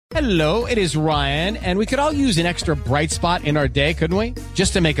Hello, it is Ryan, and we could all use an extra bright spot in our day, couldn't we?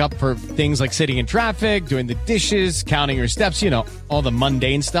 Just to make up for things like sitting in traffic, doing the dishes, counting your steps, all the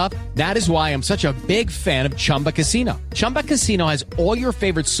mundane stuff. That is why I'm such a big fan of Chumba Casino. Chumba Casino has all your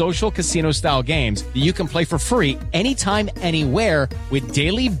favorite social casino-style games that you can play for free anytime, anywhere with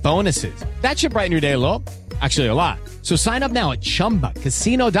daily bonuses. That should brighten your day a little. Actually, a lot. So sign up now at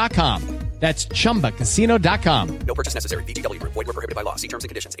ChumbaCasino.com. That's ChumbaCasino.com. No purchase necessary. VGW Group. Void where prohibited by law. See terms and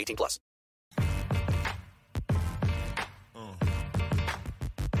conditions. 18+.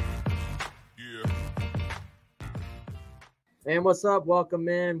 And what's up? Welcome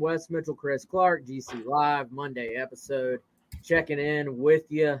in. Wes Mitchell, Chris Clark, GC Live, Monday episode. Checking in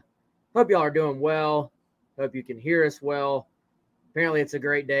with you. Hope y'all are doing well. Hope you can hear us well. Apparently it's a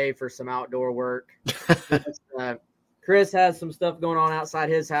great day for some outdoor work. Chris has some stuff going on outside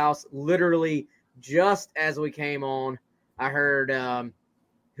his house. Literally, just as we came on, I heard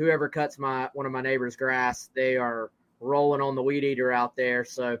whoever cuts one of my neighbor's grass, they are rolling on the weed eater out there.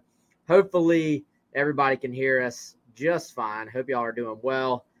 So hopefully everybody can hear us just fine. Hope y'all are doing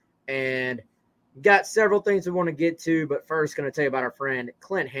well. And got several things we want to get to, but first going to tell you about our friend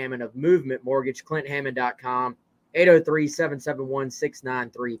Clint Hammond of Movement Mortgage, clinthammond.com,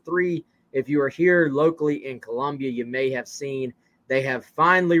 803-771-6933. If you are here locally in Columbia, you may have seen they have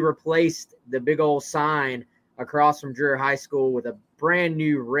finally replaced the big old sign across from Dreher High School with a brand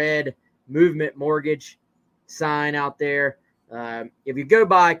new red Movement Mortgage sign out there. If you go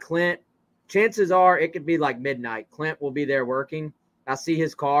by Clint, chances are it could be like midnight. Clint will be there working. I see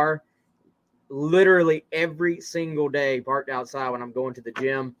his car literally every single day parked outside when I'm going to the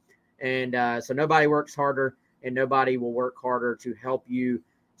gym. And so nobody works harder and nobody will work harder to help you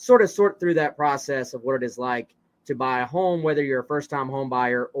sort of sort through that process of what it is like to buy a home, whether you're a first-time home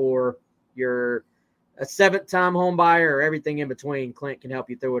buyer or you're a seventh-time home buyer or everything in between. Clint can help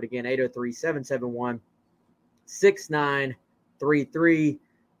you through it. Again, 803-771-6933.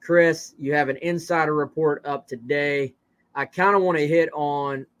 Chris, you have an insider report up today. I kind of want to hit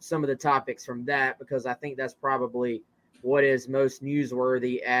on some of the topics from that because I think that's probably what is most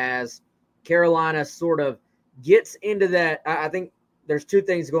newsworthy as Carolina sort of gets into that. I think there's two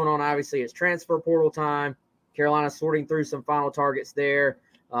things going on. Obviously, it's transfer portal time. Carolina sorting through some final targets there.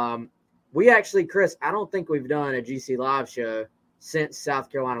 We actually, Chris, I don't think we've done a GC Live show since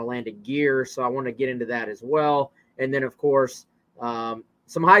South Carolina landed gear, so I want to get into that as well. And then, of course, some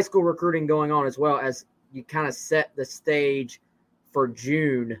high school recruiting going on as well as you kind of set the stage for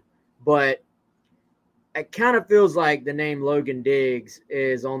June. But it kind of feels like the name Logan Diggs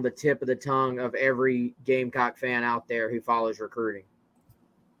is on the tip of the tongue of every Gamecock fan out there who follows recruiting.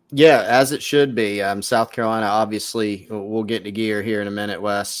 Yeah, as it should be. South Carolina, obviously, we'll get to gear here in a minute,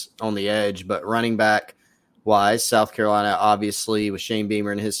 Wes, on the edge. But running back-wise, South Carolina, obviously, with Shane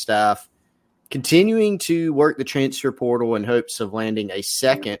Beamer and his staff, continuing to work the transfer portal in hopes of landing a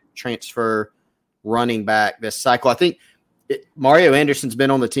second transfer running back this cycle. I think Mario Anderson's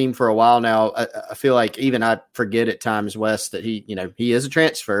been on the team for a while now. I feel like even I forget at times, Wes, that he is a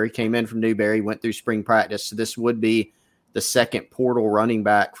transfer. He came in from Newberry, went through spring practice. So this would be the second portal running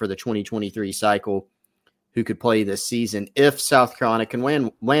back for the 2023 cycle who could play this season if South Carolina can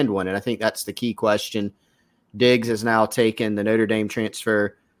land one. And I think that's the key question. Diggs has now taken the Notre Dame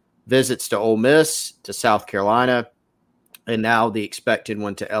transfer visits to Ole Miss, to South Carolina, and now the expected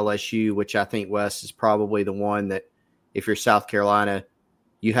one to LSU, which I think, Wes, is probably the one that if you're South Carolina,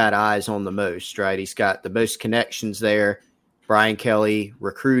 you had eyes on the most, right? He's got the most connections there. Brian Kelly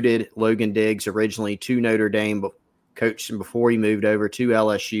recruited Logan Diggs originally to Notre Dame, but coached him before he moved over to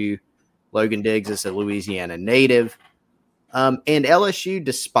LSU. Logan Diggs is a Louisiana native. And LSU,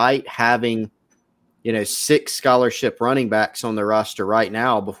 despite having, 6 scholarship running backs on their roster right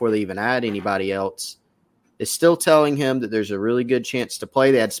now before they even add anybody else, is still telling him that there's a really good chance to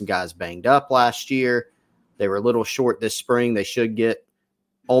play. They had some guys banged up last year. They were a little short this spring. They should get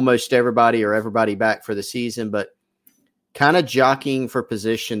almost everybody or everybody back for the season, but kind of jockeying for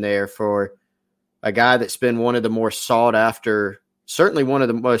position there for a guy that's been one of the more sought after, certainly one of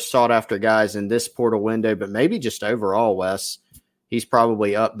the most sought after guys in this portal window, but maybe just overall, Wes. He's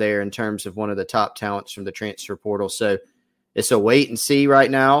probably up there in terms of one of the top talents from the transfer portal. So it's a wait and see right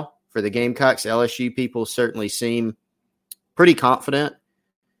now for the Gamecocks. LSU people certainly seem pretty confident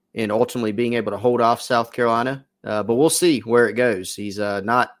in ultimately being able to hold off South Carolina. But we'll see where it goes. He's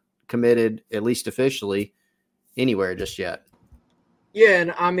not committed, at least officially, anywhere just yet. Yeah,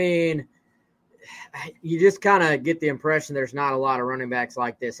 and I mean, you just kind of get the impression there's not a lot of running backs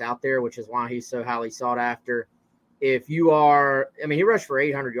like this out there, which is why he's so highly sought after. If you are, I mean, he rushed for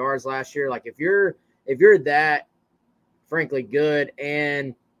 800 yards last year. Like if you're that, frankly, good,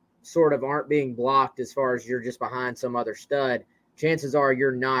 and sort of aren't being blocked as far as you're just behind some other stud, chances are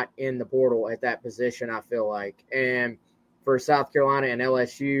you're not in the portal at that position, I feel like. And for South Carolina and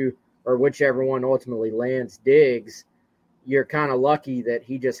LSU, or whichever one ultimately lands Diggs, you're kind of lucky that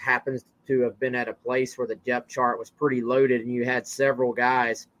he just happens to have been at a place where the depth chart was pretty loaded and you had several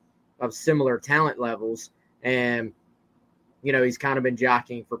guys of similar talent levels. And, he's kind of been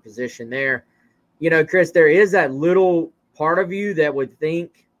jockeying for position there. Chris, there is that little part of you that would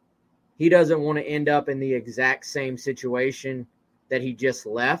think he doesn't want to end up in the exact same situation that he just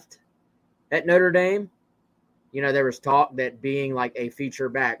left at Notre Dame. There was talk that being like a feature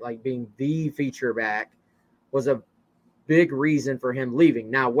back, like being the feature back, was a big reason for him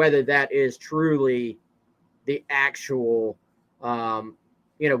leaving. Now, whether that is truly the actual,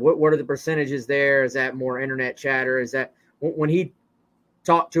 what are the percentages there? Is that more internet chatter? Is that when he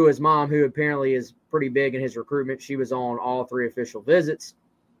talked to his mom, who apparently is pretty big in his recruitment, she was on all 3 official visits.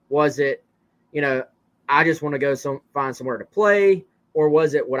 Was it, I just want to go find somewhere to play? Or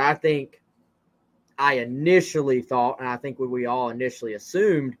was it what I think I initially thought, and I think what we all initially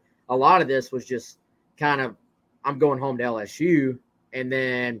assumed, a lot of this was just kind of, I'm going home to LSU and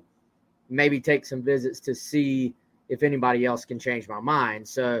then maybe take some visits to see if anybody else can change my mind.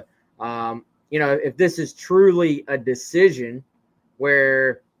 So, if this is truly a decision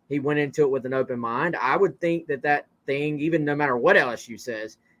where he went into it with an open mind, I would think that thing, even no matter what LSU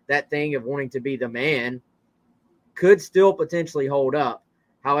says, that thing of wanting to be the man could still potentially hold up.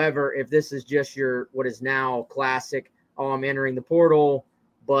 However, if this is just what is now classic, I'm entering the portal,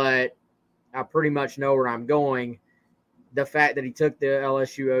 but I pretty much know where I'm going, the fact that he took the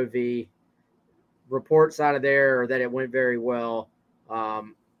LSU OV, reports out of there, or that it went very well,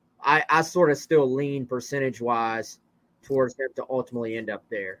 I sort of still lean percentage-wise towards him to ultimately end up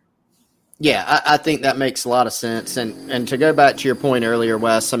there. Yeah, I think that makes a lot of sense. And to go back to your point earlier,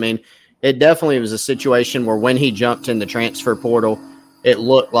 Wes, I mean, it definitely was a situation where when he jumped in the transfer portal, it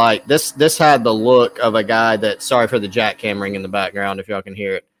looked like this had the look of a guy that, sorry for the jackhammering in the background if y'all can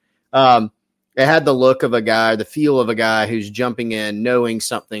hear it. It had the look of a guy, the feel of a guy who's jumping in, knowing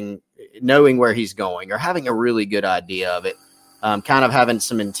where he's going, or having a really good idea of it, kind of having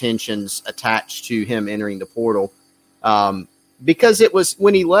some intentions attached to him entering the portal. Because it was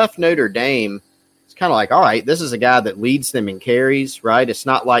when he left Notre Dame, it's kind of like, all right, this is a guy that leads them in carries, right? It's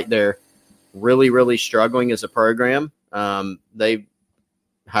not like they're really, really struggling as a program. They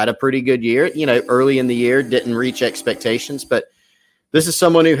had a pretty good year, early in the year, didn't reach expectations, but this is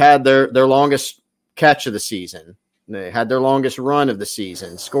someone who had their longest catch of the season. They had their longest run of the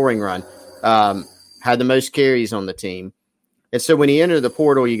season, scoring run, had the most carries on the team. And so when he entered the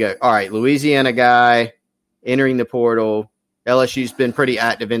portal, you go, all right, Louisiana guy entering the portal. LSU's been pretty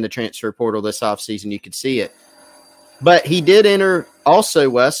active in the transfer portal this offseason. You could see it. But he did enter also,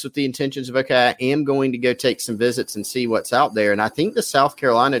 Wes, with the intentions of, okay, I am going to go take some visits and see what's out there. And I think the South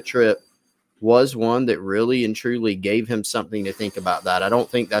Carolina trip was one that really and truly gave him something to think about that. I don't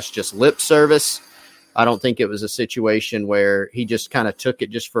think that's just lip service. I don't think it was a situation where he just kind of took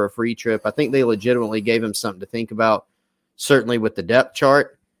it just for a free trip. I think they legitimately gave him something to think about, certainly with the depth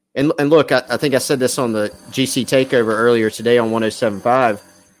chart. And look, I think I said this on the GC Takeover earlier today on 107.5.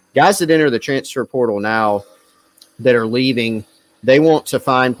 Guys that enter the transfer portal now that are leaving, they want to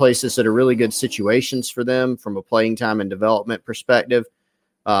find places that are really good situations for them from a playing time and development perspective.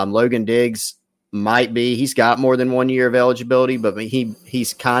 Logan Diggs he's got more than 1 year of eligibility, but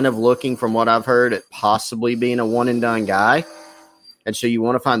he's kind of looking, from what I've heard, at possibly being a one-and-done guy. And so you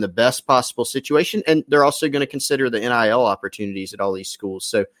want to find the best possible situation. And they're also going to consider the NIL opportunities at all these schools.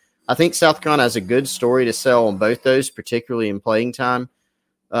 So I think South Carolina has a good story to sell on both those, particularly in playing time.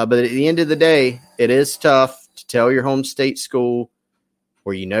 But at the end of the day, it is tough to tell your home state school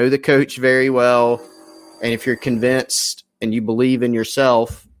where you know the coach very well. And if you're convinced and you believe in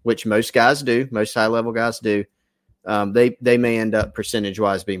yourself, which most guys do, most high-level guys do, they may end up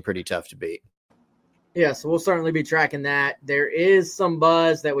percentage-wise being pretty tough to beat. Yeah, so we'll certainly be tracking that. There is some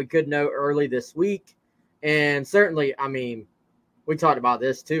buzz that we could know early this week. And certainly, I mean, we talked about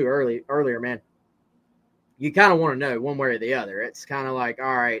this too earlier, man. You kind of want to know one way or the other. It's kind of like,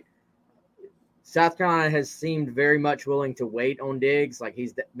 all right, South Carolina has seemed very much willing to wait on Diggs. Like,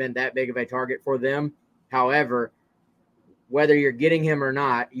 he's been that big of a target for them. However, whether you're getting him or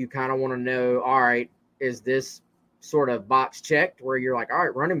not, you kind of want to know, all right, is this sort of box checked where you're like, all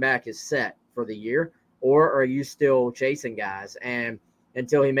right, running back is set for the year, or are you still chasing guys? And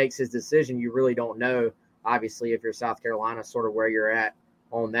until he makes his decision, you really don't know, obviously, if you're South Carolina, sort of where you're at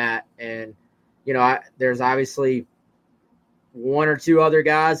on that. And, you know, there's obviously one or two other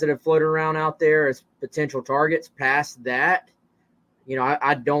guys that have floated around out there as potential targets. Past that,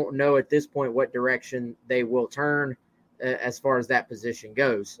 I don't know at this point what direction they will turn as far as that position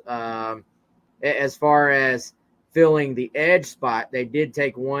goes. As far as filling the edge spot, they did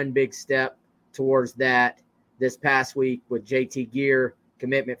take one big step towards that this past week with JT Gear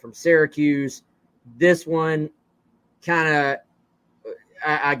commitment from Syracuse. This one kind of,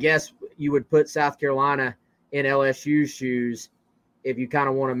 I guess you would put South Carolina in LSU's shoes. If you kind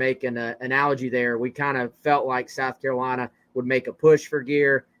of want to make an analogy there, we kind of felt like South Carolina would make a push for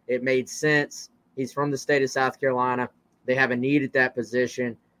Gear. It made sense. He's from the state of South Carolina. They have a need at that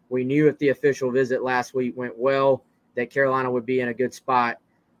position. We knew if the official visit last week went well that Carolina would be in a good spot.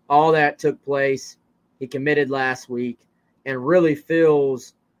 All that took place. He committed last week and really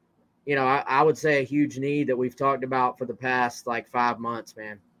fills, I would say a huge need that we've talked about for the past 5 months,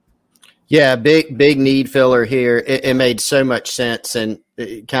 man. Yeah, big need filler here. It made so much sense, and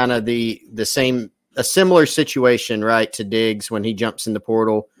kind of a similar situation, right, to Diggs when he jumps in the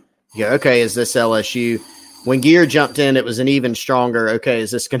portal. You go, okay, is this LSU? When Gear jumped in, it was an even stronger, okay, is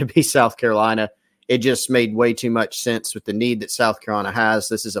this going to be South Carolina? It just made way too much sense with the need that South Carolina has.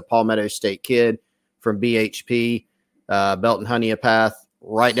 This is a Palmetto State kid from BHP, Belton Honeypath,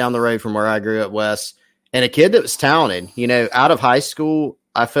 right down the road from where I grew up, Wes, and a kid that was talented. Out of high school,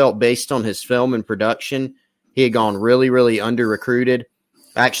 I felt based on his film and production, he had gone really, really under-recruited.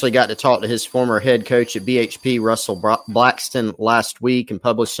 I actually got to talk to his former head coach at BHP, Russell Blackston, last week and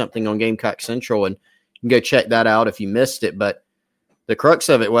published something on Gamecock Central, and you can go check that out if you missed it. But the crux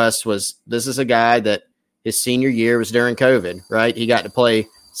of it, Wes, was this is a guy that his senior year was during COVID, right? He got to play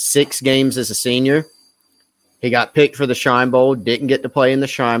 6 games as a senior. He got picked for the Shrine Bowl, didn't get to play in the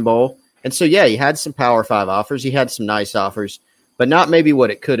Shrine Bowl. And so, yeah, he had some Power 5 offers. He had some nice offers, but not maybe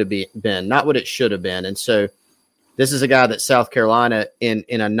what it could have been, not what it should have been. And so this is a guy that South Carolina in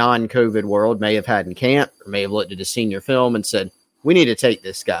a non-COVID world may have had in camp or may have looked at his senior film and said, we need to take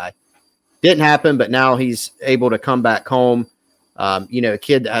this guy. Didn't happen, but now he's able to come back home. A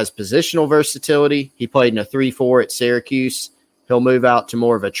kid that has positional versatility. He played in a 3-4 at Syracuse. He'll move out to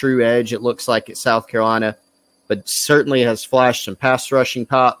more of a true edge, it looks like, at South Carolina, but certainly has flashed some pass rushing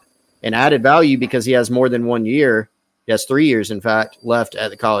pop and added value because he has more than 1 year. He has 3 years, in fact, left at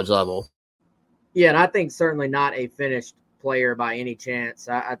the college level. Yeah, and I think certainly not a finished player by any chance.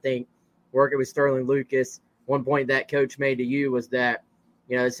 I think working with Sterling Lucas, one point that coach made to you was that,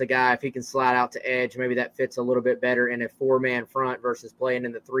 it's a guy, if he can slide out to edge, maybe that fits a little bit better in a 4-man front versus playing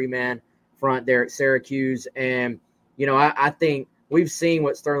in the 3-man front there at Syracuse. And, I think we've seen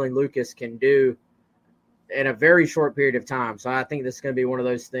what Sterling Lucas can do in a very short period of time. So I think this is going to be one of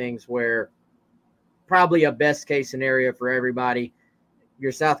those things where probably a best case scenario for everybody.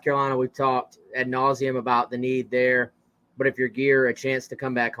 Your South Carolina, we've talked ad nauseum about the need there. But if you're Gear, a chance to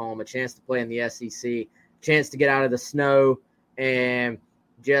come back home, a chance to play in the SEC, a chance to get out of the snow, and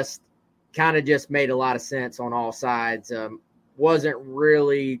just made a lot of sense on all sides. Wasn't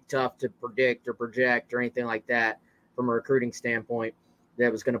really tough to predict or project or anything like that from a recruiting standpoint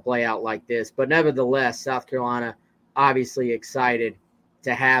that was going to play out like this. But nevertheless, South Carolina obviously excited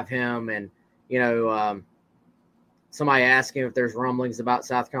to have him. And, somebody asked him if there's rumblings about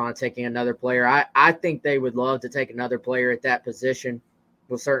South Carolina taking another player. I think they would love to take another player at that position.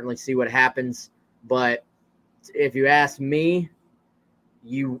 We'll certainly see what happens. But if you ask me,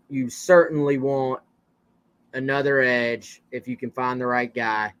 you certainly want another edge if you can find the right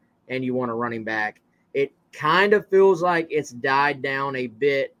guy, and you want a running back. It kind of feels like it's died down a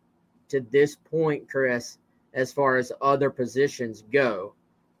bit to this point, Chris, as far as other positions go.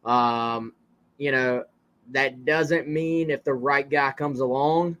 That doesn't mean if the right guy comes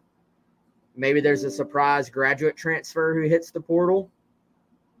along, maybe there's a surprise graduate transfer who hits the portal.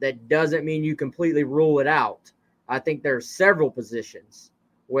 That doesn't mean you completely rule it out. I think there are several positions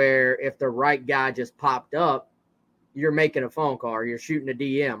where if the right guy just popped up, you're making a phone call or you're shooting a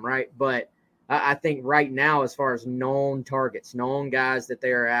DM, right? But I think right now, as far as known targets, known guys that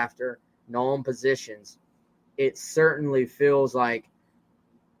they are after, known positions, it certainly feels like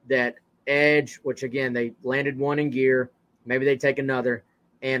that edge, which again, they landed one in Gear, maybe they take another,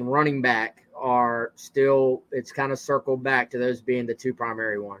 and running back are still, it's kind of circled back to those being the 2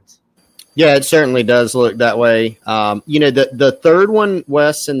 primary ones. Yeah, it certainly does look that way. The third one,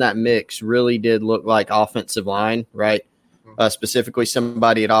 Wes, in that mix really did look like offensive line, right? Specifically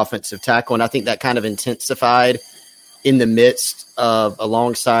somebody at offensive tackle. And I think that kind of intensified in the midst of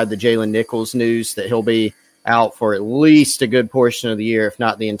alongside the Jalen Nichols news that he'll be out for at least a good portion of the year, if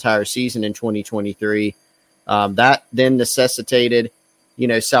not the entire season in 2023. That then necessitated,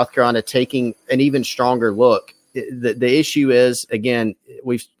 South Carolina taking an even stronger look. The issue is, again,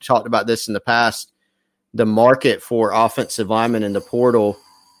 we've talked about this in the past, the market for offensive linemen in the portal,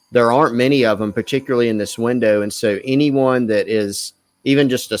 there aren't many of them, particularly in this window. And so anyone that is even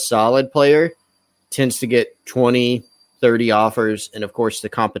just a solid player tends to get 20, 30 offers. And of course, the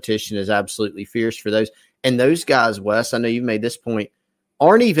competition is absolutely fierce for those. And those guys, Wes, I know you've made this point,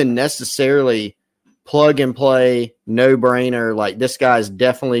 aren't even necessarily plug and play, no brainer. Like, this guy's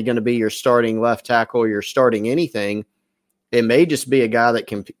definitely going to be your starting left tackle, your starting anything. It may just be a guy that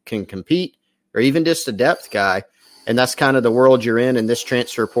can compete, or even just a depth guy. And that's kind of the world you're in this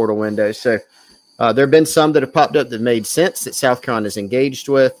transfer portal window. So there have been some that have popped up that made sense that South Carolina is engaged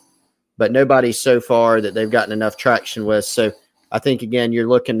with, but nobody so far that they've gotten enough traction with. So I think, again, you're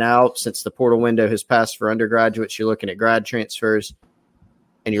looking now, since the portal window has passed for undergraduates, you're looking at grad transfers,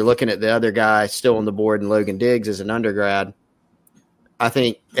 and you're looking at the other guy still on the board in Logan Diggs as an undergrad. I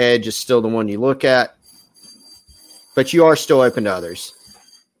think edge is still the one you look at, but you are still open to others.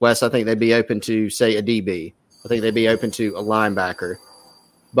 Wes, I think they'd be open to, say, a DB. I think they'd be open to a linebacker.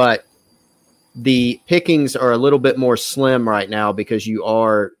 But the pickings are a little bit more slim right now because you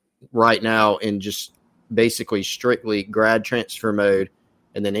are right now in just basically strictly grad transfer mode,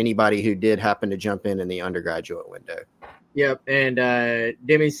 and then anybody who did happen to jump in the undergraduate window. Yep, and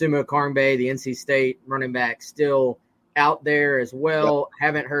Demi Sumo-Karngbae, the NC State running back, still out there as well. Yep.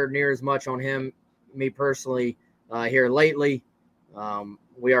 Haven't heard near as much on him, me personally, here lately.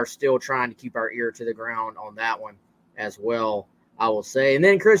 We are still trying to keep our ear to the ground on that one as well, I will say. And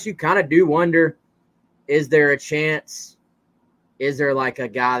then, Chris, you kind of do wonder, is there a chance, is there like a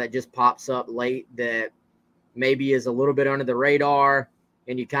guy that just pops up late that maybe is a little bit under the radar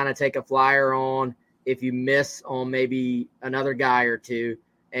and you kind of take a flyer on if you miss on maybe another guy or two?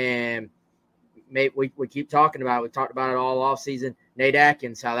 And we keep talking about it. We talked about it all offseason. Nate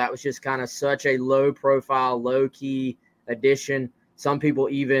Atkins, how that was just kind of such a low-profile, low-key addition. Some people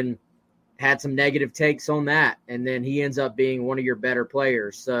even had some negative takes on that, and then he ends up being one of your better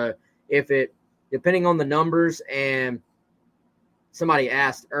players. So depending on the numbers, and somebody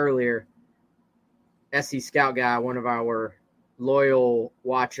asked earlier, SC Scout Guy, one of our loyal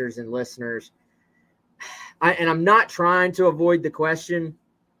watchers and listeners, and I'm not trying to avoid the question,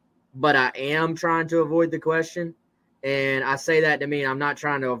 but I am trying to avoid the question. And I say that to mean I'm not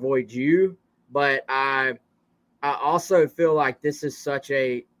trying to avoid you, but I also feel like this is such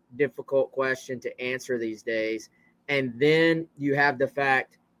a difficult question to answer these days. And then you have the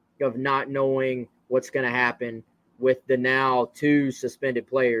fact of not knowing what's going to happen with the now 2 suspended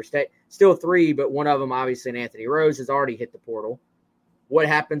players. Still 3, but one of them, obviously, and Anthony Rose, has already hit the portal. What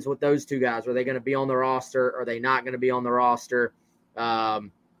happens with those 2 guys? Are they going to be on the roster? Are they not going to be on the roster? I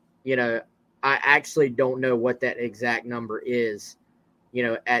actually don't know what that exact number is,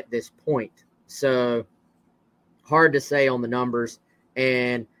 at this point. So hard to say on the numbers.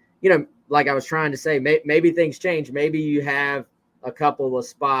 And, like I was trying to say, maybe things change. Maybe you have a couple of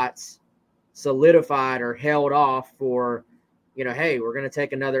spots solidified or held off for, hey, we're going to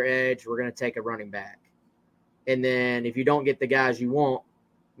take another edge. We're going to take a running back. And then if you don't get the guys you want,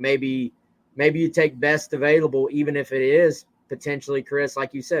 maybe you take best available, even if it is potentially, Chris,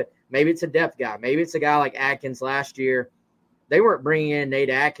 like you said, maybe it's a depth guy. Maybe it's a guy like Atkins last year. They weren't bringing in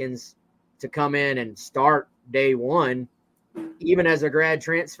Nate Atkins to come in and start day one, even as a grad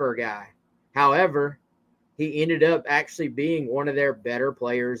transfer guy. However, he ended up actually being one of their better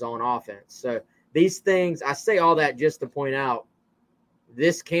players on offense. So these things, I say all that just to point out,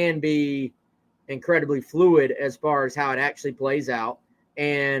 this can be incredibly fluid as far as how it actually plays out.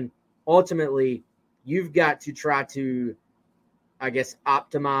 And ultimately, you've got to try to, I guess,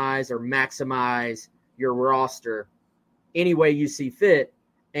 optimize or maximize your roster any way you see fit.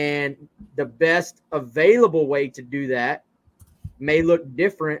 And the best available way to do that may look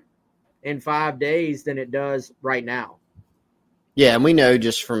different in 5 days than it does right now. Yeah, and we know,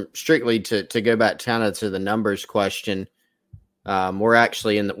 just from strictly to go back kind of to the numbers question, we're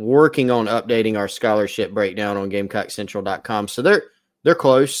actually working on updating our scholarship breakdown on GamecockCentral.com. So they're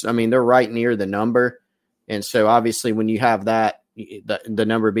close. I mean, they're right near the number. And so obviously when you have that, the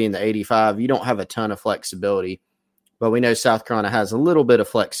number being the 85, you don't have a ton of flexibility. But we know South Carolina has a little bit of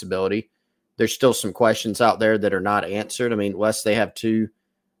flexibility. There's still some questions out there that are not answered. I mean, Wes, they have 2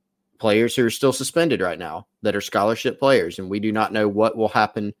 players who are still suspended right now that are scholarship players, and we do not know what will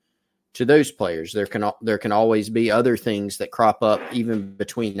happen to those players. There can always be other things that crop up even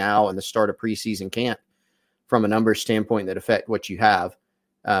between now and the start of preseason camp from a numbers standpoint that affect what you have.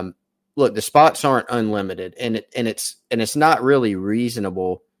 Look, the spots aren't unlimited, and it's not really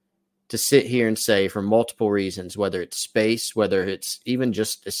reasonable to sit here and say, for multiple reasons, whether it's space, whether it's even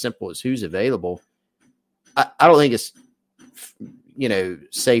just as simple as who's available. I don't think it's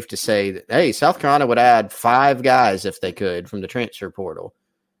safe to say that, hey, South Carolina would add 5 guys if they could from the transfer portal.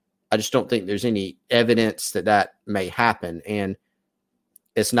 I just don't think there's any evidence that may happen. And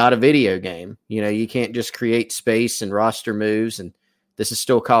it's not a video game. You can't just create space and roster moves. And this is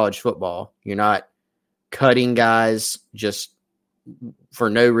still college football. You're not cutting guys just for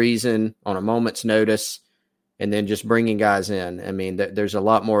no reason on a moment's notice and then just bringing guys in. I mean, there's a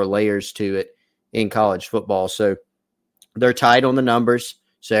lot more layers to it in college football. So they're tight on the numbers.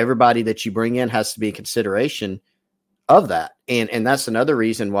 So everybody that you bring in has to be a consideration of that. And that's another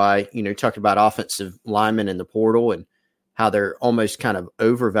reason why, you talked about offensive linemen in the portal and how they're almost kind of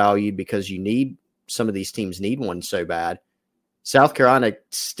overvalued because some of these teams need one so bad. South Carolina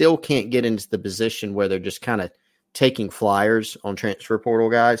still can't get into the position where they're just kind of taking flyers on transfer portal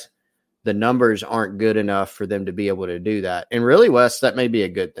guys. The numbers aren't good enough for them to be able to do that. And really, Wes, that may be a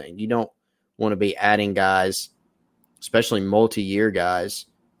good thing. You don't want to be adding guys, especially multi-year guys,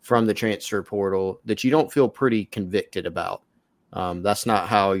 from the transfer portal that you don't feel pretty convicted about. That's not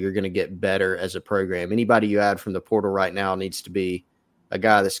how you're going to get better as a program. Anybody you add from the portal right now needs to be a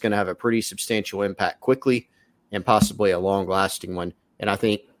guy that's going to have a pretty substantial impact quickly and possibly a long-lasting one. And I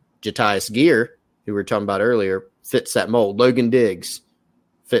think Jatius Geer, who we were talking about earlier, fits that mold. Logan Diggs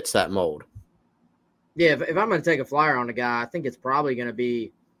fits that mold. Yeah, if I'm going to take a flyer on a guy, I think it's probably going to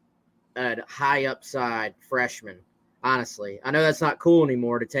be a high upside freshman, honestly. I know that's not cool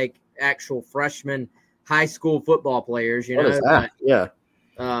anymore to take actual freshman high school football players, What is that? Yeah.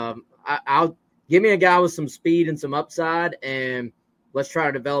 I'll give me a guy with some speed and some upside, and let's try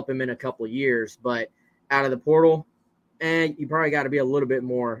to develop him in a couple of years. But out of the portal, and you probably got to be a little bit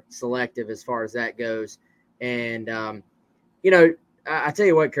more selective as far as that goes. And, I tell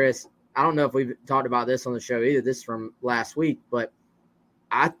you what, Chris, I don't know if we've talked about this on the show either. This is from last week, but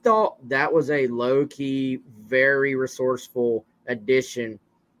I thought that was a low-key, very resourceful addition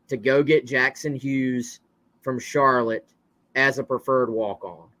to go get Jackson Hughes from Charlotte as a preferred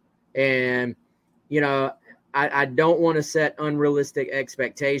walk-on. And, I don't want to set unrealistic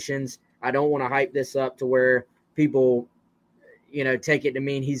expectations. I don't want to hype this up to where people, take it to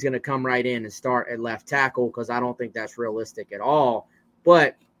mean he's going to come right in and start at left tackle, because I don't think that's realistic at all.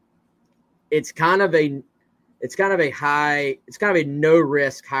 But it's kind of a no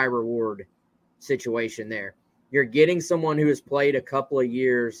risk, high reward situation there. You're getting someone who has played a couple of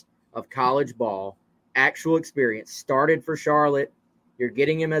years of college ball, actual experience, started for Charlotte. You're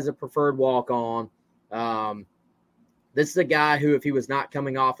getting him as a preferred walk-on. This is a guy who, if he was not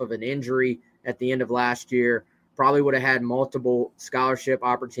coming off of an injury at the end of last year, probably would have had multiple scholarship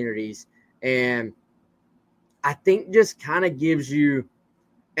opportunities. And I think just kind of gives you,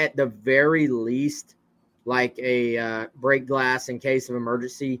 at the very least, like a break glass in case of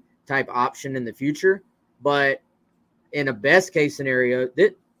emergency type option in the future. But in a best case scenario,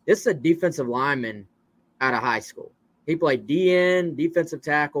 this is a defensive lineman out of high school. He played DN, defensive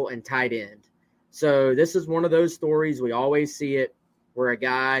tackle, and tight end. So this is one of those stories, we always see it, where a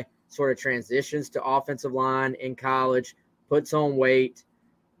guy sort of transitions to offensive line in college, puts on weight,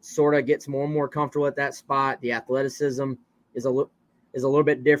 sort of gets more and more comfortable at that spot. The athleticism is a little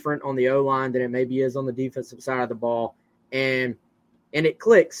bit different on the O-line than it maybe is on the defensive side of the ball. And it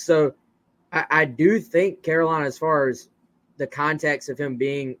clicks. So I do think Carolina, as far as the context of him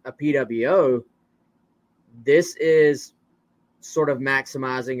being a PWO, this is sort of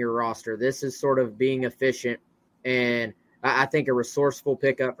maximizing your roster. This is sort of being efficient. And I think a resourceful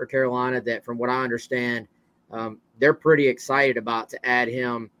pickup for Carolina that, from what I understand, they're pretty excited about to add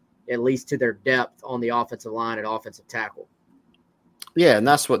him at least to their depth on the offensive line at offensive tackle. Yeah, and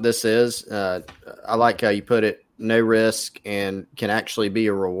that's what this is. I like how you put it, no risk, and can actually be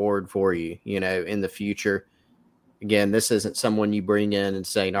a reward for you, in the future. Again, this isn't someone you bring in and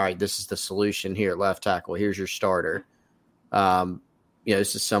saying, all right, this is the solution here at left tackle. Here's your starter.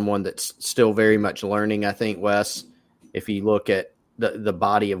 This is someone that's still very much learning, I think, Wes. If you look at the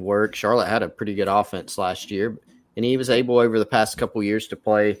body of work, Charlotte had a pretty good offense last year, and he was able over the past couple of years to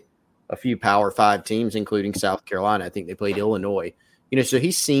play a few Power 5 teams, including South Carolina. I think they played Illinois. So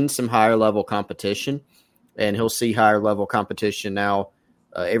he's seen some higher level competition, and he'll see higher level competition now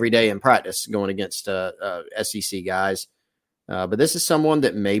every day in practice going against SEC guys. But this is someone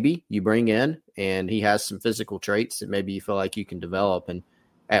that maybe you bring in, and he has some physical traits that maybe you feel like you can develop. And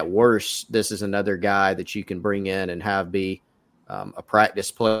at worst, this is another guy that you can bring in and have be a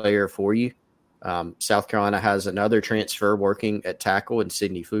practice player for you. South Carolina has another transfer working at tackle in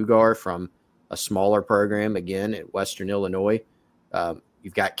Sidney Fugar from a smaller program, again, at Western Illinois.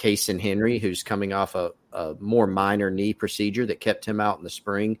 You've got Kaysen Henry, who's coming off a more minor knee procedure that kept him out in the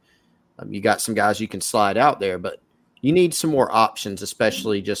spring. You got some guys you can slide out there, but You need some more options,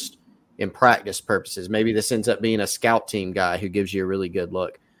 especially just in practice purposes. Maybe this ends up being a scout team guy who gives you a really good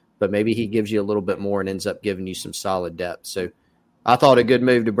look, but maybe he gives you a little bit more and ends up giving you some solid depth. So I thought a good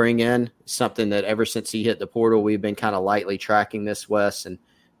move to bring in, something that ever since he hit the portal, we've been kind of lightly tracking this, Wes, and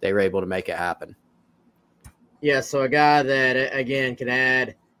they were able to make it happen. Yeah, so a guy that, again, can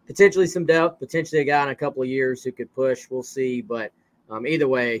add potentially some depth, potentially a guy in a couple of years who could push. We'll see. But either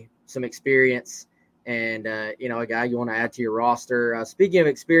way, some experience and, a guy you want to add to your roster. Speaking of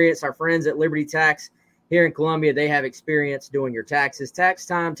experience, our friends at Liberty Tax here in Columbia, they have experience doing your taxes. Tax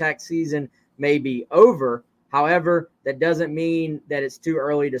time, tax season may be over. However, that doesn't mean that it's too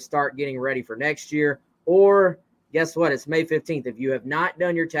early to start getting ready for next year. Or guess what? It's May 15th. If you have not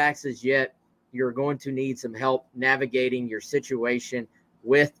done your taxes yet, you're going to need some help navigating your situation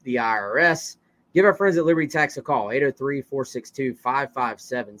with the IRS. Give our friends at Liberty Tax a call,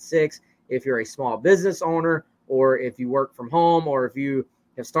 803-462-5576. If you're a small business owner, or if you work from home, or if you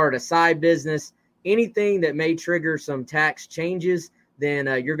have started a side business, anything that may trigger some tax changes, then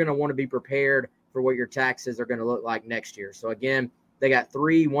you're going to want to be prepared for what your taxes are going to look like next year. So again, they got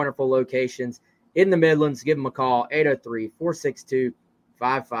 3 wonderful locations in the Midlands. Give them a call,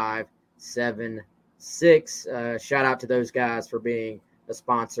 803-462-5576. Shout out to those guys for being a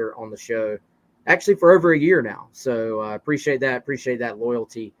sponsor on the show, actually for over a year now. So appreciate that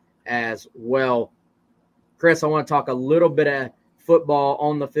loyalty as well. Chris, I want to talk a little bit of football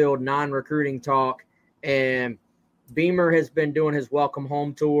on the field, non-recruiting talk. And Beamer has been doing his welcome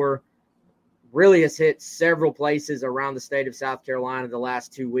home tour. Really has hit several places around the state of South Carolina the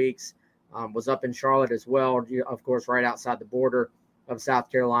last 2 weeks. Was up in Charlotte as well, of course, right outside the border of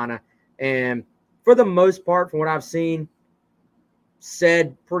South Carolina. And for the most part, from what I've seen,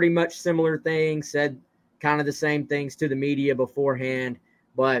 said pretty much similar things, said kind of the same things to the media beforehand.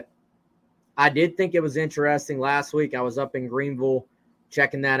 But I did think it was interesting. Last week, I was up in Greenville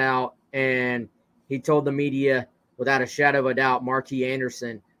checking that out, and he told the media, without a shadow of a doubt, Marquis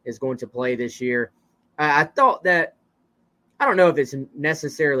Anderson is going to play this year. I thought that, I don't know if it's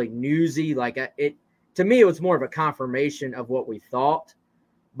necessarily newsy. To me, it was more of a confirmation of what we thought.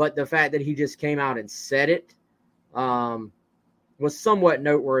 But the fact that he just came out and said it was somewhat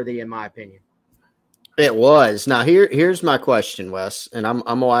noteworthy, in my opinion. It was. Now here's my question, Wes, and I'm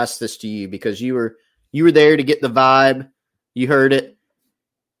gonna ask this to you because you were there to get the vibe. You heard it.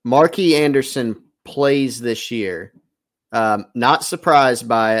 Marquis Anderson plays this year. Not surprised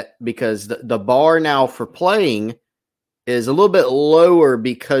by it because the bar now for playing is a little bit lower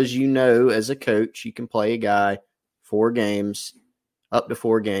because as a coach you can play a guy 4 games, up to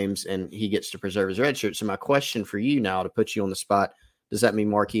 4 games, and he gets to preserve his red shirt. So my question for you now, to put you on the spot, does that mean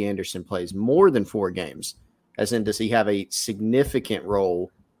Marquis Anderson plays more than 4 games? As in, does he have a significant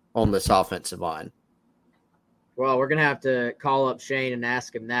role on this offensive line? Well, we're going to have to call up Shane and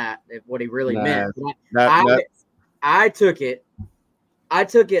ask him what he really meant. I took it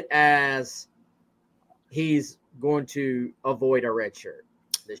as he's going to avoid a red shirt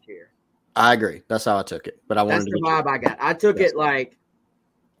this year. I agree. That's how I took it. But that's the vibe I got. I took it like,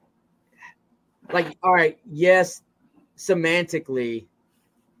 all right, yes, semantically,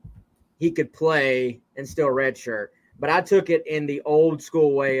 he could play and still redshirt. But I took it in the old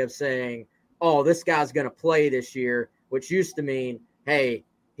school way of saying, oh, this guy's going to play this year, which used to mean, hey,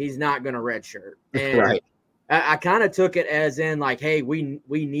 he's not going to redshirt. And right. I kind of took it as in like, hey, we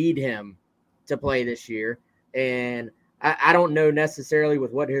need him to play this year. And I don't know necessarily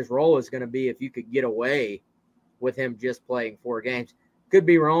with what his role is going to be if you could get away with him just playing 4 games. Could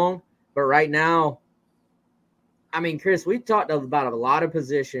be wrong, but right now, I mean, Chris, we've talked about a lot of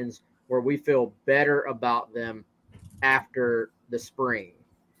positions where we feel better about them after the spring.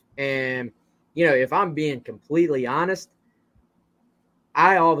 And, if I'm being completely honest,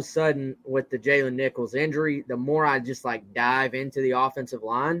 I all of a sudden, with the Jalen Nichols injury, the more I just dive into the offensive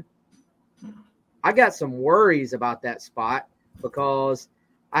line, I got some worries about that spot because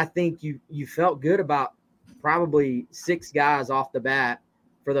I think you felt good about probably 6 guys off the bat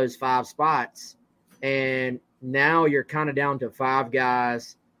for those 5 spots. And now you're kind of down to 5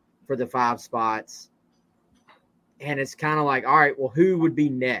 guys for the 5 spots. And it's kind of like, all right, well, who would be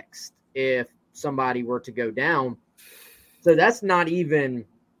next if somebody were to go down? So that's not even,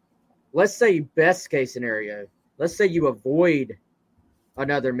 let's say best case scenario. Let's say you avoid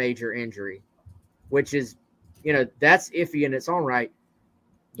another major injury, which is, that's iffy in its own right.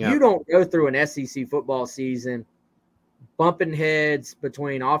 Yeah. You don't go through an SEC football season bumping heads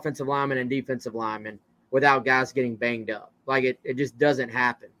between offensive linemen and defensive linemen without guys getting banged up. It just doesn't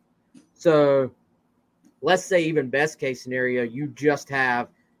happen. So let's say even best case scenario, you just have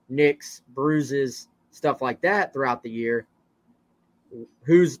nicks, bruises, stuff like that throughout the year,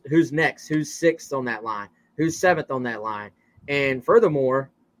 who's next? Who's sixth on that line? Who's seventh on that line? And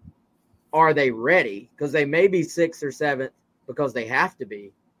furthermore, are they ready? Because they may be sixth or seventh because they have to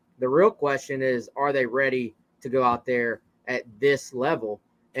be. The real question is, are they ready to go out there at this level?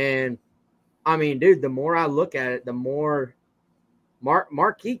 And, I mean, dude, the more I look at it, the more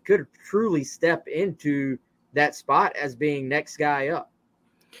Markey could truly step into that spot as being next guy up.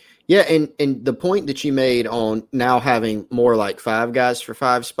 Yeah, and the point that you made on now having more like 5 guys for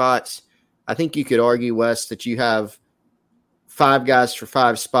 5 spots, I think you could argue, Wes, that you have 5 guys for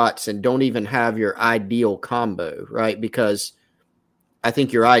 5 spots and don't even have your ideal combo, right? Because I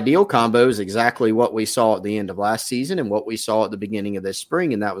think your ideal combo is exactly what we saw at the end of last season and what we saw at the beginning of this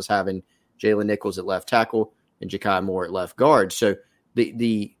spring, and that was having Jalen Nichols at left tackle and Ja'Kai Moore at left guard. So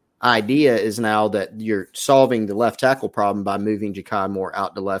the idea is now that you're solving the left tackle problem by moving Ja'Kai Moore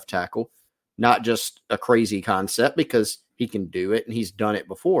out to left tackle. Not just a crazy concept, because he can do it and he's done it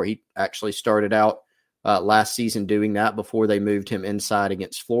before. He actually started out last season doing that before they moved him inside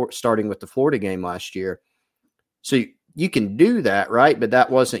against Florida, starting with the Florida game last year. So you can do that, right? But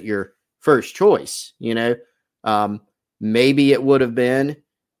that wasn't your first choice, you know. Maybe it would have been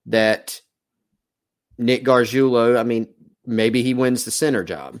that Nick Gargiulo, I mean, maybe he wins the center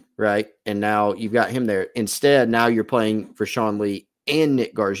job, right? And now you've got him there. Instead, now you're playing for Sean Lee and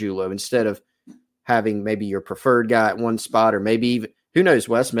Nick Gargiulo instead of having maybe your preferred guy at one spot, or maybe even, who knows,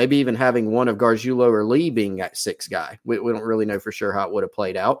 Wes, maybe even having one of Gargiulo or Lee being that 6th guy. We don't really know for sure how it would have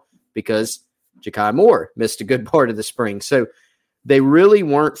played out because Ja'Kai Moore missed a good part of the spring. So they really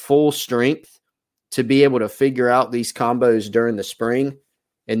weren't full strength to be able to figure out these combos during the spring.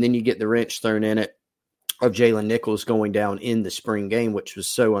 And then you get the wrench thrown in it of Jalen Nichols going down in the spring game, which was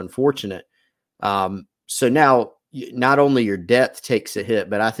so unfortunate. So now not only your depth takes a hit,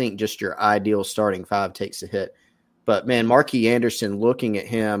 but I think just your ideal starting 5 takes a hit. But, man, Markey Anderson, looking at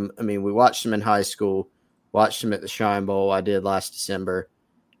him, I mean, we watched him in high school, watched him at the Shrine Bowl I did last December,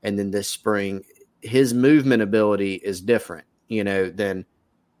 and then this spring. His movement ability is different, you know, than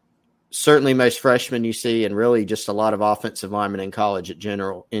certainly most freshmen you see, and really just a lot of offensive linemen in college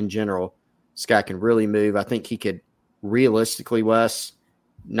in general. This guy can really move. I think he could realistically, Wes,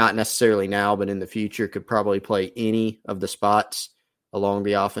 not necessarily now, but in the future, could probably play any of the spots along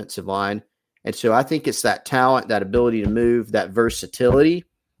the offensive line. And so I think it's that talent, that ability to move, that versatility,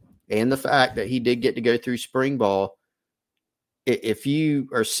 and the fact that he did get to go through spring ball. If you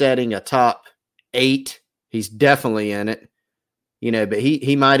are setting a top 8, he's definitely in it, you know, but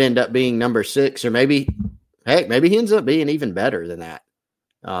he might end up being number 6, or maybe he ends up being even better than that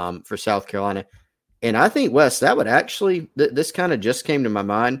for South Carolina. And I think, Wes, that would actually, this kind of just came to my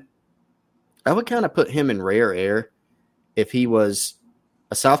mind. I would kind of put him in rare air if he was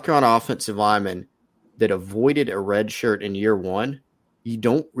a South Carolina offensive lineman that avoided a red shirt in year 1. You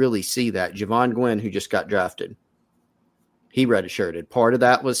don't really see that. Javon Gwynn, who just got drafted, he redshirted. Part of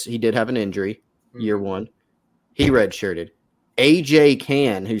that was he did have an injury year 1. He redshirted. A.J.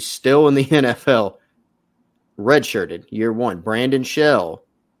 Cann, who's still in the NFL, redshirted year 1. Brandon Shell,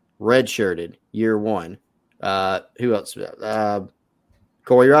 redshirted year 1. Who else?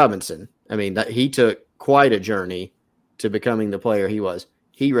 Corey Robinson. I mean, he took quite a journey to becoming the player he was.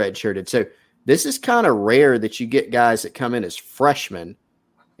 He redshirted. So this is kind of rare that you get guys that come in as freshmen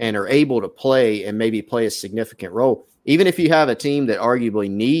and are able to play and maybe play a significant role, even if you have a team that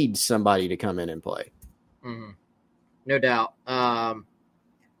arguably needs somebody to come in and play. Mm-hmm. No doubt.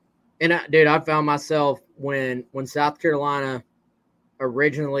 Dude, I found myself when South Carolina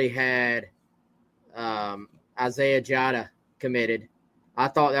originally had Isaiah Jatta committed, I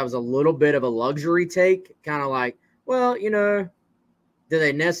thought that was a little bit of a luxury take, kind of like, well, you know, do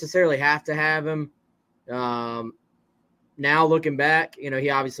they necessarily have to have him? Now looking back, you know, he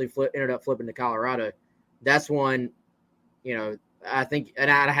obviously ended up flipping to Colorado. That's one, you know, I think, and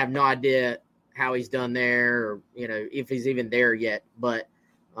I have no idea how he's done there, or, you know, if he's even there yet. But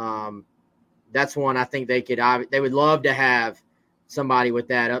that's one I think they would love to have somebody with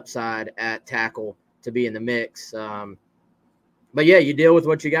that upside at tackle to be in the mix. But yeah, you deal with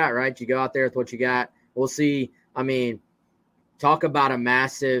what you got, right? You go out there with what you got. We'll see. I mean, talk about a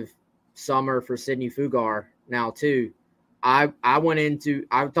massive summer for Sidney Fugar now too. I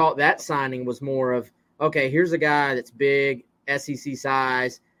thought that signing was more of, okay, here's a guy that's big, SEC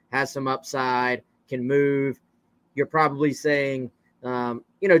size, has some upside, can move. You're probably saying,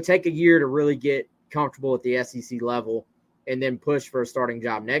 you know, take a year to really get comfortable at the SEC level and then push for a starting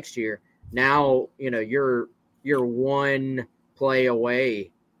job next year. Now, you know, you're one play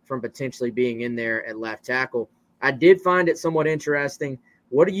away from potentially being in there at left tackle. I did find it somewhat interesting.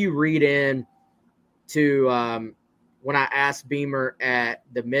 What do you read in to when I asked Beamer at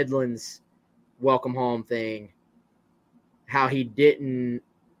the Midlands welcome home thing, how he didn't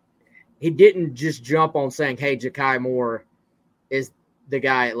just jump on saying, hey, Ja'Kai Moore is the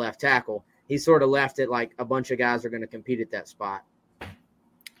guy at left tackle. He sort of left it like a bunch of guys are going to compete at that spot.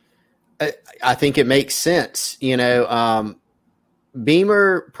 I think it makes sense.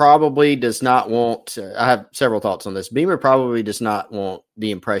 Beamer probably does not want – I have several thoughts on this. Beamer probably does not want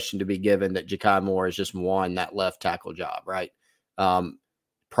the impression to be given that Ja'Kai Moore has just won that left tackle job, right?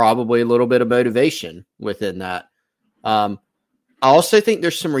 Probably a little bit of motivation within that. I also think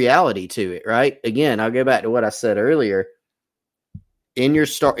there's some reality to it, right? Again, I'll go back to what I said earlier. In your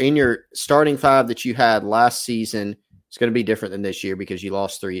starting five that you had last season, it's going to be different than this year because you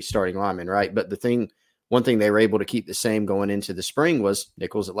lost 3 starting linemen, right? But one thing they were able to keep the same going into the spring was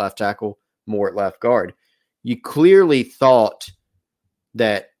Nichols at left tackle, Moore at left guard. You clearly thought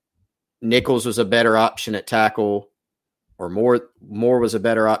that Nichols was a better option at tackle, or Moore was a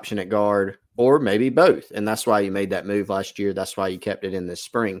better option at guard, or maybe both. And that's why you made that move last year. That's why you kept it in this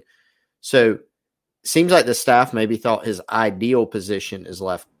spring. So it seems like the staff maybe thought his ideal position is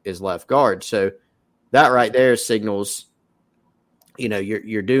left guard. So that right there signals,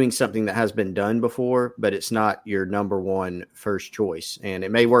 you're doing something that has been done before, but it's not your number one first choice. And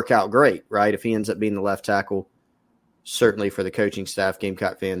it may work out great, right? If he ends up being the left tackle, certainly for the coaching staff,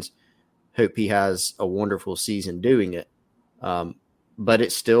 Gamecock fans, hope he has a wonderful season doing it. But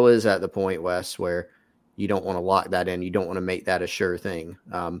it still is at the point, Wes, where you don't want to lock that in. You don't want to make that a sure thing.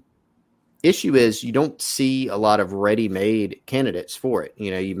 Issue is you don't see a lot of ready-made candidates for it.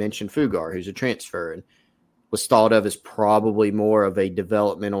 You mentioned Fugar, who's a transfer and was thought of as probably more of a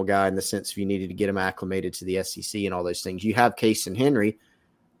developmental guy in the sense of you needed to get him acclimated to the SEC and all those things. You have Kason Henry,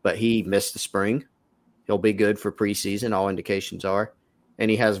 but he missed the spring. He'll be good for preseason, all indications are. And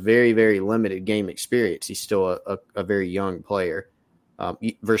he has very, very limited game experience. He's still a very young player.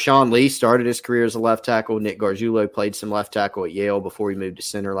 Vershawn Lee started his career as a left tackle. Nick Gargiulo played some left tackle at Yale before he moved to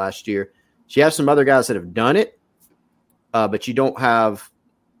center last year. So you have some other guys that have done it, but you don't have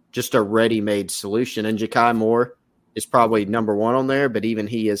just a ready-made solution. And Ja'Kai Moore is probably number one on there, but even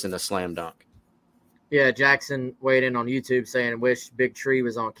he isn't a slam dunk. Yeah, Jackson weighed in on YouTube saying, wish Big Tree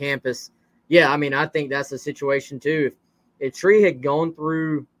was on campus. Yeah, I think that's the situation too. If Tree had gone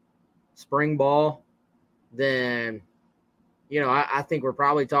through spring ball, then, I think we're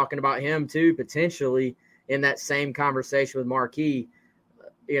probably talking about him too, potentially in that same conversation with Marquis.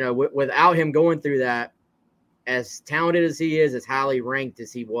 Without him going through that, as talented as he is, as highly ranked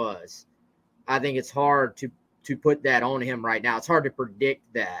as he was, I think it's hard to put that on him right now. It's hard to predict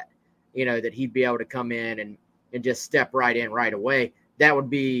that, that he'd be able to come in and just step right in right away. That would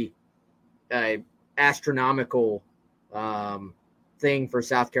be an astronomical thing for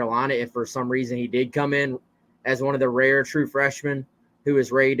South Carolina if for some reason he did come in as one of the rare true freshmen who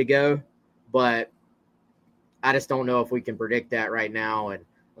is ready to go. But I just don't know if we can predict that right now, and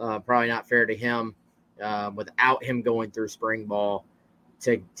probably not fair to him without him going through spring ball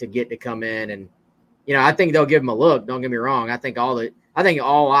to get to come in. And, I think they'll give him a look. Don't get me wrong. I think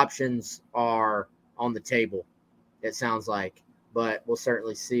all options are on the table, it sounds like, but we'll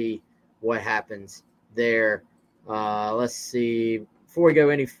certainly see what happens there. Let's see. Before we go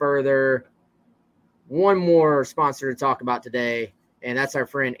any further, one more sponsor to talk about today, and that's our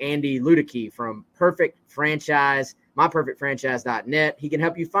friend Andy Ludicky from Perfect Franchise, myperfectfranchise.net. He can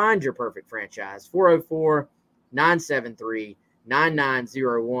help you find your perfect franchise.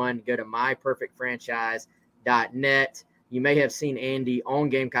 404-973-9901. Go to myperfectfranchise.net. You may have seen Andy on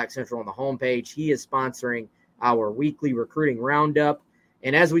Gamecock Central on the homepage. He is sponsoring our weekly recruiting roundup.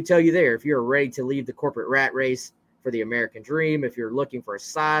 And as we tell you there, if you're ready to leave the corporate rat race for the American dream, if you're looking for a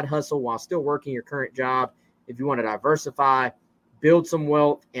side hustle while still working your current job, if you want to diversify, build some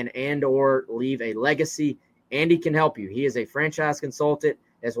wealth, and or leave a legacy, Andy can help you. He is a franchise consultant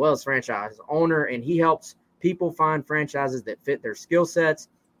as well as franchise owner, and he helps people find franchises that fit their skill sets,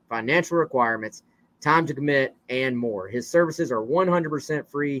 financial requirements, time to commit, and more. His services are 100%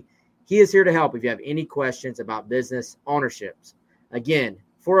 free. He is here to help if you have any questions about business ownerships. Again,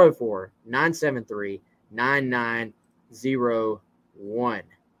 404-973-9901.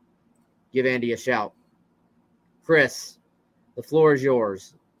 Give Andy a shout. Chris, the floor is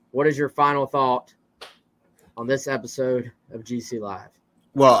yours. What is your final thought on this episode of GC Live?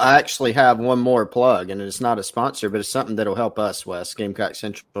 Well, I actually have one more plug, and it's not a sponsor, but it's something that'll help us, Wes,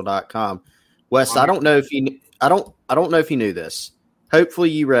 GamecockCentral.com. Wes, I don't know if you knew this. Hopefully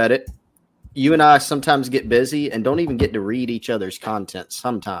you read it. You and I sometimes get busy and don't even get to read each other's content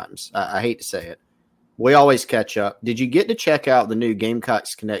sometimes. I hate to say it. We always catch up. Did you get to check out the new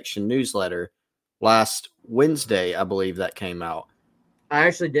Gamecocks Connection newsletter last Wednesday, I believe that came out. I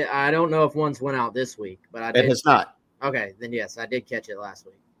actually did. I don't know if one's went out this week, but I did. It has not. Okay, then yes, I did catch it last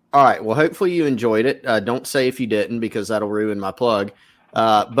week. All right. Well, hopefully you enjoyed it. Don't say if you didn't, because that'll ruin my plug.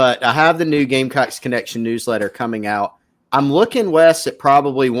 But I have the new Gamecocks Connection newsletter coming out. I'm looking, Wes, at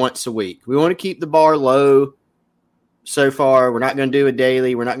probably once a week. We want to keep the bar low so far. We're not going to do a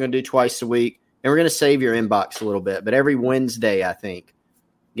daily. We're not going to do twice a week. And we're going to save your inbox a little bit. But every Wednesday, I think,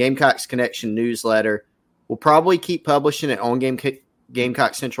 Gamecocks Connection newsletter. We'll probably keep publishing it on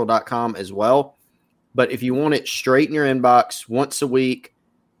GamecockCentral.com as well. But if you want it straight in your inbox once a week,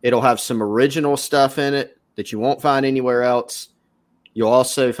 it'll have some original stuff in it that you won't find anywhere else. You'll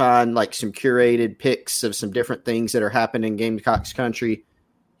also find like some curated pics of some different things that are happening in Gamecocks country.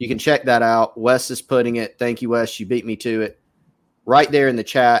 You can check that out. Wes is putting it. Thank you, Wes. You beat me to it. Right there in the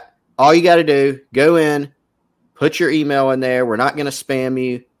chat. All you got to do, go in, put your email in there. We're not going to spam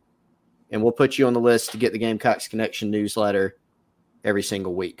you. And we'll put you on the list to get the Gamecocks Connection newsletter every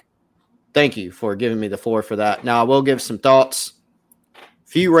single week. Thank you for giving me the floor for that. Now, I will give some thoughts.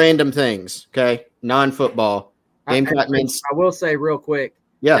 Few random things, okay? Non-football. Gamecock men's. I will say real quick,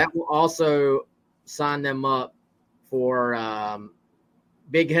 yeah, that will also sign them up for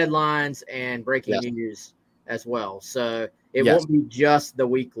big headlines and breaking news as well. So it won't be just the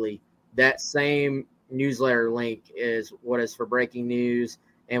weekly. That same newsletter link is what is for breaking news,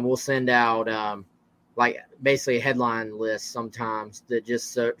 and we'll send out like basically a headline list sometimes that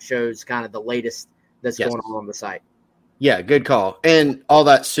just shows kind of the latest that's going on the site. Yeah, good call. And all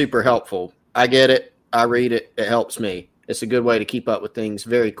that's super helpful. I get it. I read it. It helps me. It's a good way to keep up with things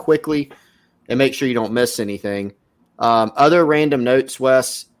very quickly and make sure you don't miss anything. Other random notes,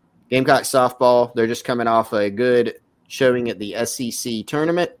 Wes, Gamecock softball, they're just coming off a good showing at the SEC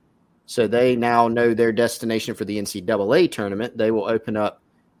tournament. So they now know their destination for the NCAA tournament. They will open up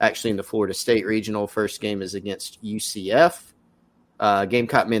actually in the Florida State Regional. First game is against UCF.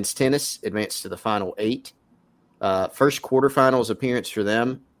 Gamecock men's tennis advanced to the Final 8. First quarterfinals appearance for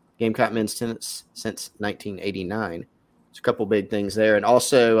them. Gamecock men's tennis since 1989. There's a couple big things there. And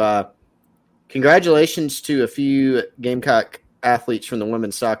also, congratulations to a few Gamecock athletes from the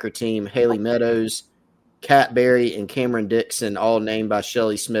women's soccer team. Haley Meadows, Kat Berry, and Cameron Dixon, all named by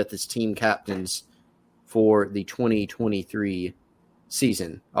Shelley Smith as team captains for the 2023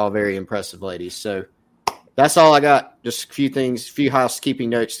 season. All very impressive ladies. So that's all I got. Just a few things, a few housekeeping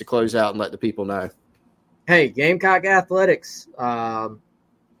notes to close out and let the people know. Hey, Gamecock athletics.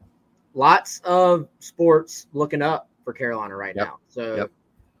 Lots of sports looking up for Carolina right now. So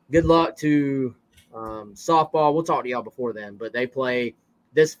good luck to softball. We'll talk to y'all before then, but they play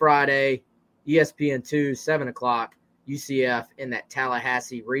this Friday, ESPN2, 7 o'clock, UCF in that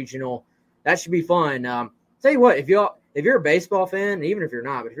Tallahassee regional. That should be fun. Tell you what, if you're a baseball fan, and even if you're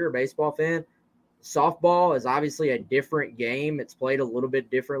not, but if you're a baseball fan, softball is obviously a different game. It's played a little bit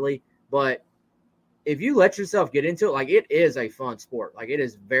differently, but if you let yourself get into it, like it is a fun sport. Like it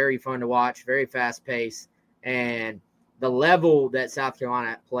is very fun to watch, very fast paced, and the level that South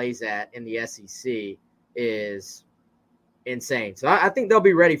Carolina plays at in the SEC is insane. So I think they'll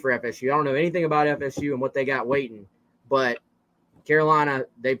be ready for FSU. I don't know anything about FSU and what they got waiting, but Carolina,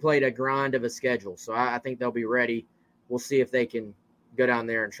 they played a grind of a schedule. So I think they'll be ready. We'll see if they can go down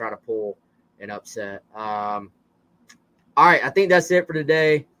there and try to pull an upset. All right, I think that's it for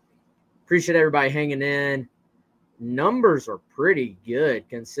today. Appreciate everybody hanging in. Numbers are pretty good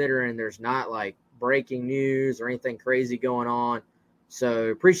considering there's not like breaking news or anything crazy going on. So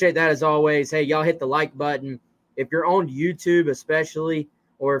appreciate that as always. Hey, y'all hit the like button. If you're on YouTube especially,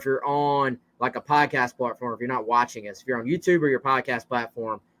 or if you're on like a podcast platform, if you're not watching us, if you're on YouTube or your podcast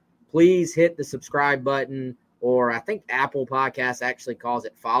platform, please hit the subscribe button, or I think Apple Podcasts actually calls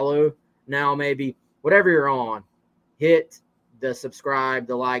it follow now maybe. Whatever you're on, hit the subscribe,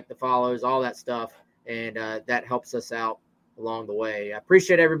 the like, the follows, all that stuff, and that helps us out along the way. I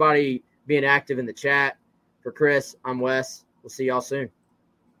appreciate everybody being active in the chat. For Chris, I'm Wes. We'll see y'all soon.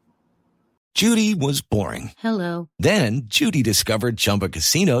 Judy was boring. Hello. Then Judy discovered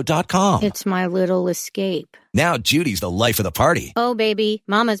ChumbaCasino.com. It's my little escape. Now Judy's the life of the party. Oh, baby,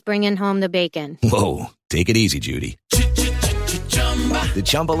 mama's bringing home the bacon. Whoa, take it easy, Judy. The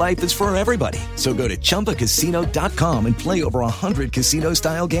Chumba life is for everybody. So go to ChumbaCasino.com and play over 100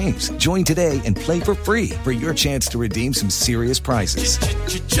 casino-style games. Join today and play for free for your chance to redeem some serious prizes.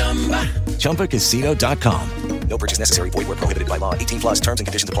 ChumbaCasino.com. No purchase necessary. Void where prohibited by law. 18+ terms and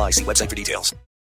conditions apply. See website for details.